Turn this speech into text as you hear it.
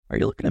Are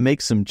you looking to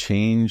make some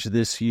change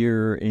this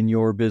year in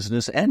your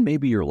business and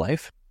maybe your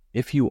life?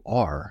 If you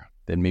are,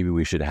 then maybe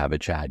we should have a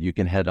chat. You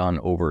can head on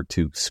over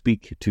to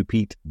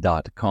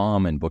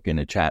speaktopete.com and book in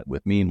a chat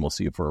with me, and we'll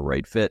see if we're a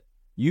right fit.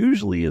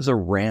 Usually is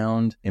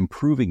around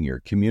improving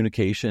your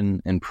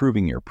communication,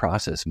 improving your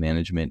process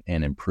management,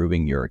 and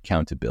improving your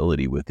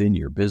accountability within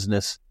your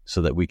business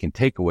so that we can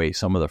take away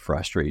some of the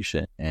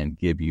frustration and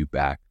give you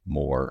back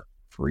more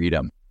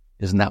freedom.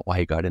 Isn't that why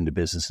you got into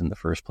business in the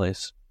first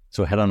place?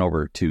 So head on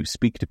over to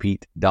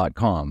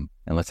speaktopete.com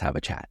and let's have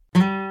a chat.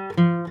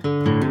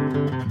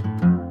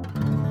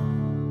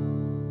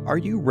 Are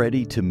you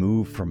ready to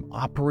move from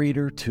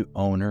operator to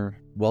owner?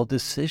 Well,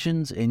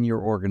 decisions in your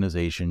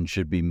organization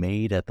should be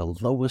made at the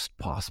lowest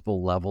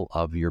possible level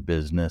of your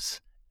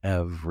business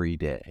every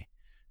day.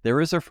 There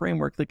is a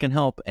framework that can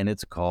help, and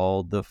it's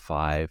called the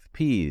 5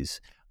 Ps.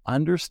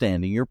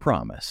 Understanding your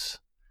promise,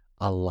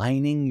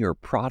 aligning your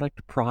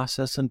product,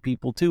 process, and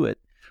people to it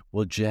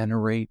will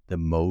generate the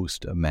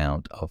most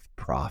amount of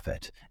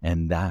profit.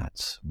 And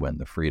that's when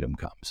the freedom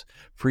comes.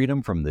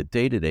 Freedom from the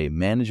day-to-day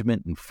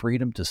management and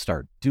freedom to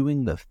start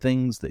doing the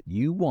things that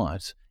you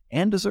want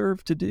and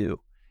deserve to do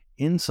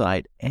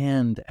inside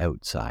and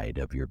outside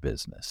of your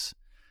business.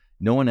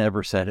 No one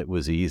ever said it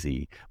was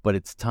easy, but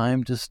it's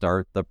time to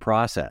start the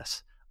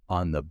process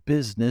on the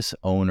Business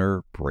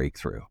Owner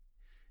Breakthrough.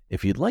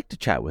 If you'd like to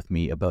chat with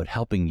me about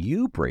helping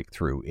you break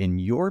through in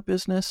your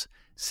business,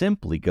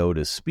 simply go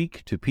to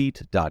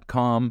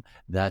speaktopete.com.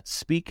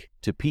 That's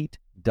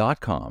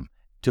speaktopete.com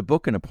to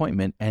book an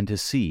appointment and to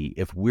see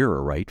if we're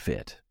a right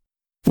fit.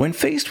 When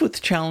faced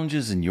with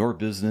challenges in your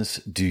business,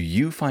 do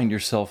you find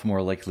yourself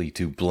more likely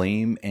to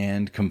blame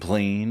and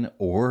complain,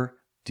 or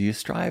do you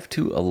strive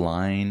to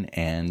align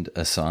and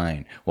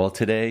assign? Well,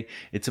 today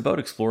it's about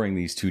exploring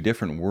these two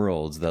different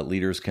worlds that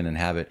leaders can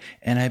inhabit.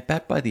 And I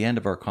bet by the end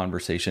of our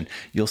conversation,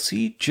 you'll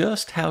see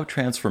just how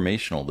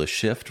transformational the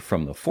shift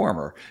from the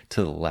former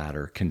to the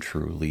latter can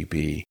truly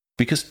be.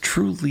 Because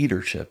true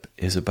leadership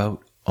is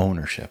about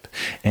ownership,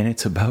 and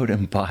it's about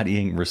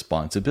embodying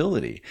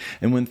responsibility.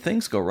 And when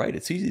things go right,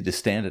 it's easy to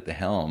stand at the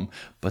helm,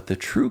 but the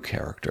true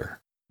character,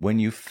 when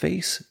you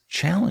face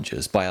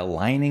challenges by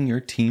aligning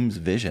your team's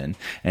vision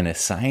and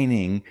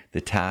assigning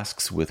the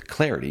tasks with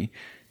clarity,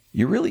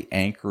 you really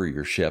anchor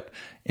your ship,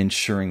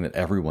 ensuring that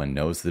everyone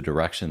knows the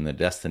direction, the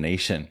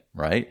destination,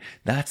 right?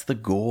 That's the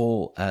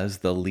goal as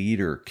the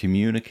leader.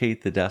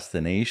 Communicate the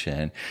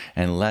destination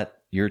and let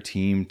your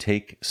team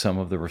take some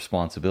of the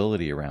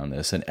responsibility around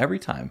this. And every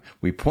time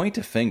we point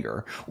a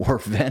finger or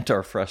vent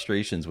our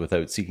frustrations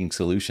without seeking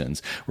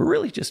solutions, we're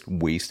really just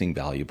wasting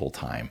valuable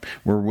time.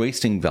 We're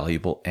wasting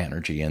valuable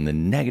energy, and the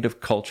negative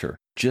culture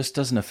just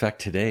doesn't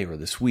affect today or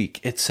this week.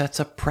 It sets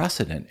a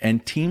precedent,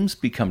 and teams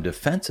become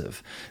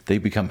defensive. They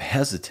become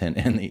hesitant,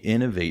 and they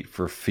innovate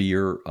for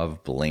fear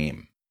of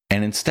blame.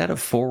 And instead of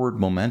forward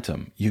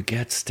momentum, you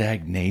get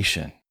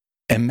stagnation.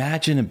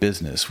 Imagine a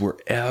business where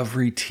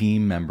every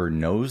team member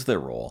knows their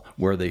role,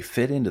 where they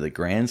fit into the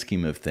grand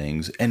scheme of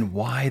things, and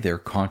why their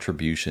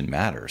contribution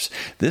matters.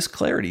 This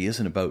clarity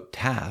isn't about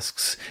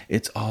tasks,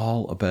 it's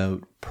all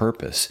about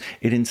purpose.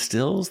 It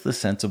instills the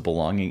sense of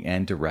belonging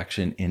and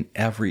direction in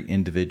every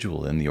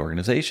individual in the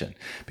organization,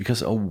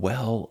 because a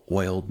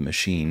well-oiled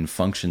machine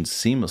functions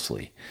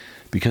seamlessly,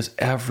 because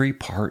every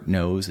part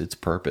knows its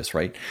purpose,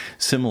 right?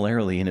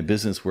 Similarly, in a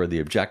business where the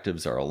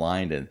objectives are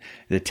aligned and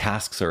the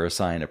tasks are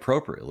assigned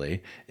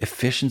appropriately,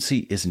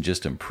 efficiency isn't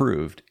just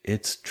improved,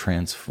 it's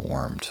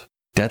transformed.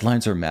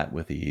 Deadlines are met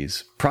with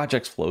ease,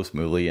 projects flow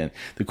smoothly, and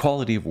the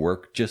quality of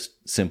work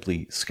just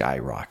simply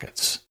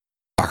skyrockets.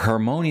 A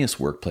harmonious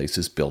workplace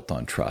is built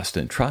on trust,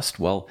 and trust,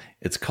 well,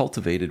 it's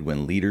cultivated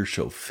when leaders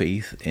show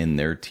faith in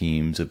their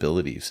team's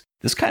abilities.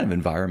 This kind of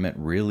environment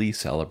really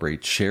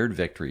celebrates shared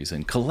victories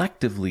and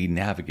collectively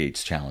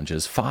navigates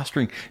challenges,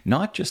 fostering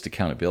not just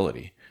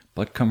accountability,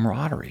 but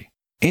camaraderie.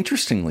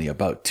 Interestingly,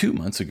 about 2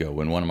 months ago,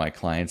 when one of my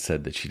clients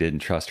said that she didn't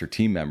trust her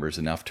team members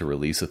enough to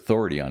release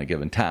authority on a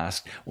given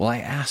task, well, I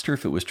asked her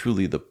if it was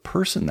truly the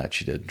person that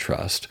she didn't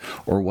trust,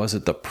 or was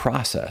it the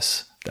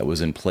process that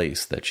was in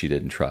place that she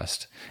didn't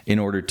trust in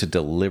order to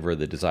deliver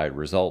the desired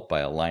result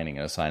by aligning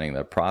and assigning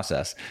the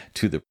process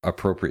to the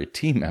appropriate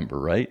team member,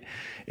 right?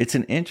 It's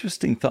an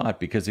interesting thought,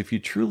 because if you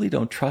truly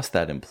don't trust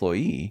that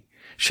employee,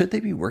 should they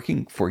be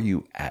working for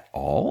you at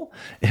all?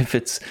 If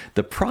it's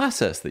the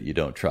process that you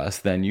don't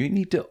trust, then you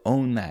need to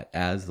own that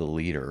as the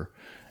leader.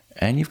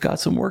 And you've got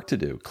some work to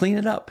do. Clean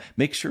it up.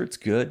 Make sure it's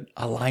good.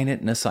 Align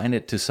it and assign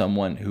it to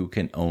someone who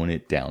can own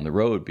it down the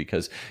road,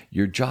 because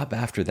your job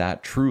after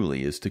that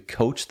truly is to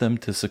coach them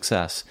to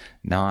success,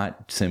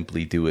 not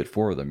simply do it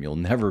for them. You'll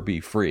never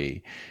be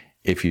free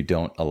if you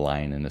don't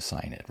align and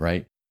assign it,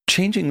 right?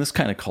 Changing this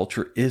kind of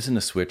culture isn't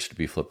a switch to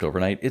be flipped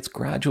overnight. It's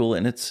gradual,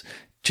 and it's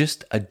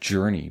just a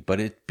journey, but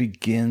it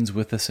begins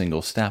with a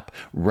single step,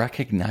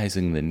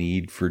 recognizing the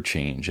need for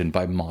change. And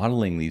by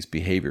modeling these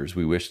behaviors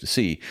we wish to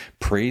see,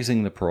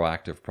 praising the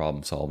proactive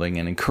problem solving,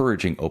 and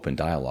encouraging open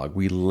dialogue,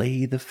 we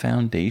lay the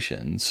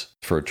foundations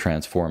for a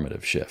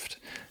transformative shift.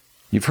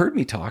 You've heard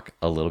me talk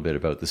a little bit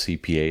about the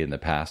CPA in the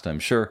past, I'm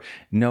sure.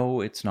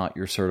 No, it's not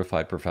your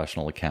certified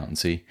professional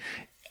accountancy,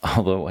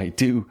 although I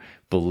do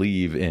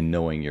believe in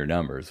knowing your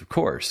numbers, of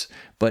course.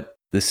 But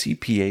the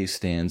CPA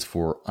stands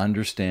for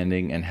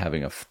understanding and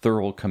having a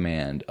thorough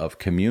command of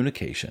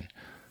communication,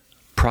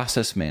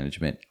 process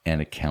management,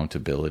 and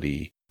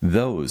accountability.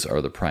 Those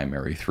are the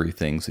primary three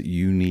things that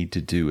you need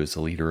to do as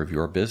a leader of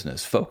your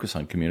business. Focus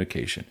on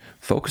communication,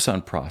 focus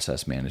on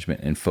process management,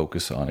 and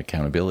focus on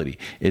accountability.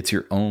 It's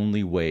your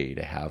only way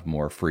to have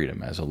more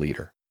freedom as a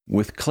leader.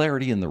 With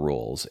clarity in the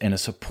roles and a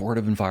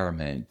supportive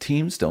environment,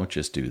 teams don't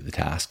just do the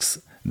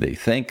tasks. They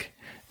think,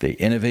 they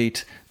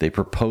innovate, they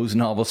propose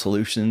novel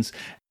solutions.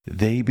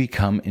 They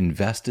become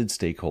invested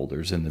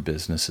stakeholders in the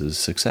business's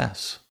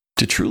success.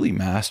 To truly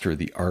master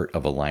the art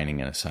of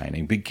aligning and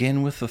assigning,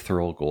 begin with the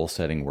thorough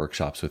goal-setting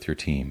workshops with your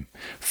team.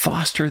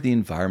 Foster the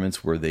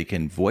environments where they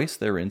can voice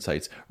their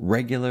insights,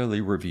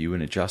 regularly review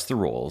and adjust the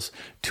roles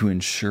to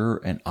ensure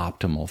an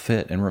optimal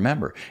fit. And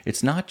remember,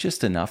 it's not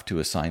just enough to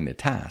assign the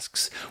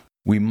tasks.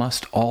 We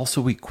must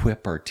also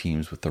equip our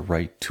teams with the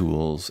right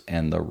tools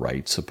and the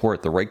right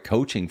support, the right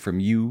coaching from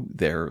you,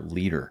 their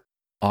leader.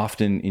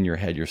 Often in your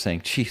head, you're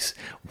saying, geez,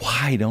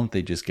 why don't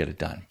they just get it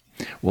done?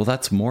 Well,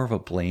 that's more of a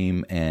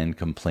blame and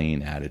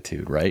complain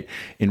attitude, right?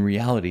 In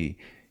reality,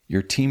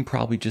 your team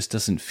probably just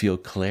doesn't feel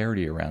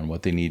clarity around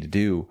what they need to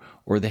do,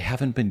 or they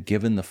haven't been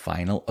given the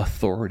final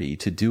authority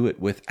to do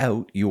it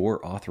without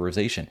your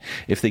authorization.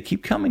 If they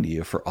keep coming to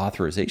you for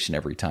authorization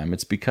every time,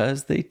 it's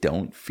because they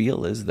don't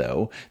feel as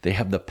though they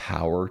have the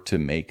power to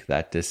make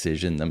that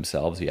decision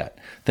themselves yet.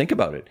 Think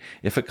about it.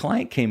 If a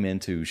client came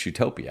into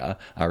Shoetopia,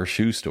 our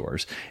shoe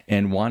stores,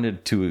 and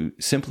wanted to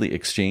simply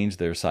exchange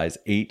their size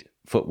 8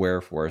 footwear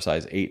for a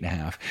size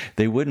 8.5,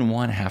 they wouldn't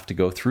want to have to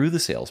go through the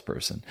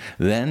salesperson,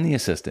 then the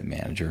assistant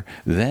manager,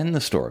 then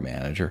the store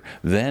manager,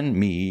 then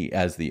me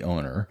as the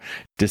owner.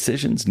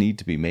 Decisions need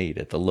to be made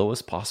at the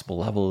lowest possible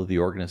level of the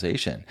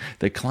organization.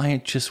 The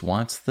client just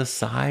wants the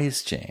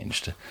size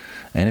changed.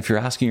 And if you're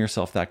asking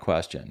yourself that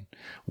question,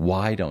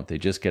 why don't they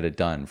just get it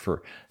done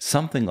for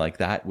something like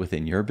that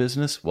within your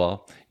business?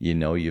 Well, you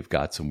know you've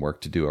got some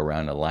work to do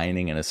around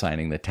aligning and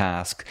assigning the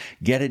task.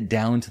 Get it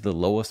down to the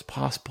lowest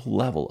possible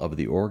level of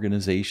the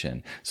organization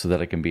so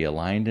that it can be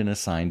aligned and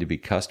assigned to be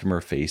customer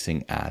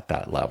facing at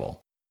that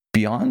level.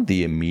 Beyond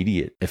the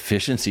immediate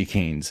efficiency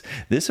gains,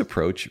 this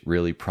approach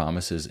really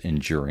promises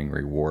enduring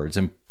rewards.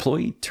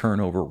 Employee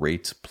turnover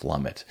rates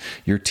plummet.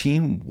 Your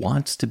team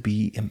wants to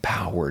be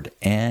empowered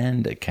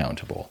and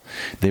accountable.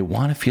 They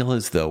want to feel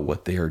as though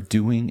what they are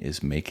doing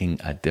is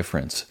making a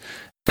difference.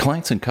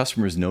 Clients and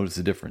customers notice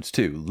the difference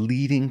too,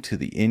 leading to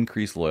the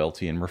increased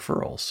loyalty and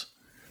referrals.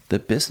 The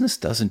business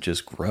doesn't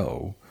just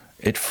grow.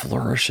 It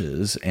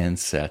flourishes and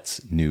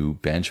sets new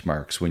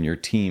benchmarks when your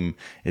team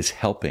is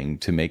helping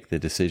to make the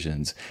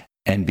decisions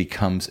and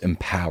becomes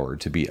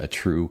empowered to be a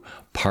true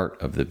part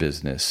of the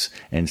business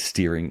and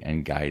steering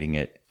and guiding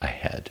it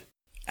ahead.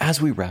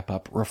 As we wrap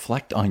up,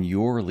 reflect on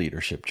your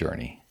leadership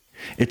journey.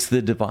 It's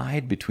the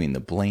divide between the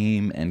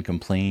blame and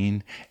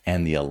complain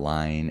and the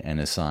align and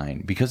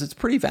assign, because it's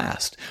pretty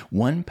vast.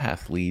 One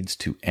path leads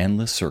to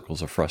endless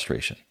circles of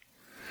frustration,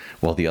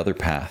 while the other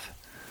path,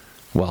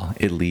 well,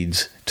 it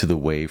leads to the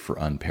way for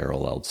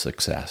unparalleled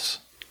success.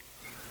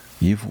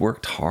 You've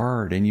worked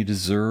hard and you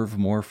deserve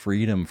more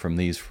freedom from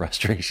these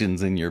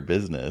frustrations in your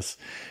business.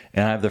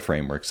 And I have the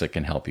frameworks that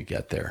can help you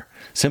get there.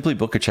 Simply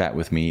book a chat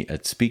with me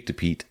at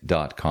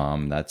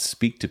speaktopete.com. That's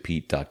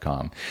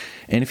speaktopete.com.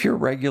 And if you're a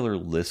regular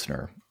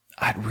listener,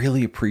 I'd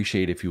really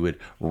appreciate if you would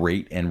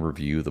rate and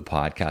review the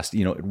podcast.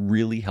 You know, it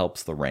really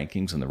helps the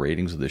rankings and the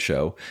ratings of the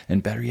show.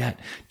 And better yet,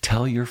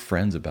 tell your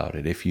friends about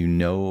it if you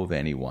know of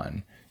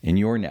anyone in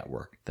your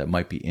network that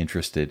might be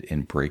interested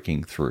in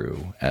breaking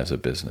through as a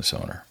business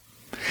owner.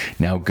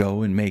 Now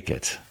go and make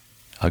it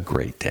a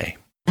great day.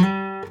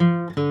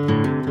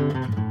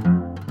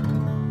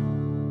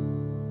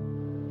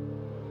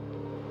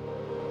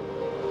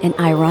 An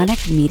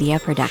Ironic Media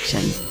production.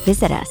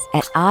 Visit us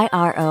at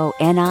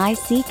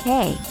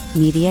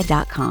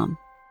ironickmedia.com.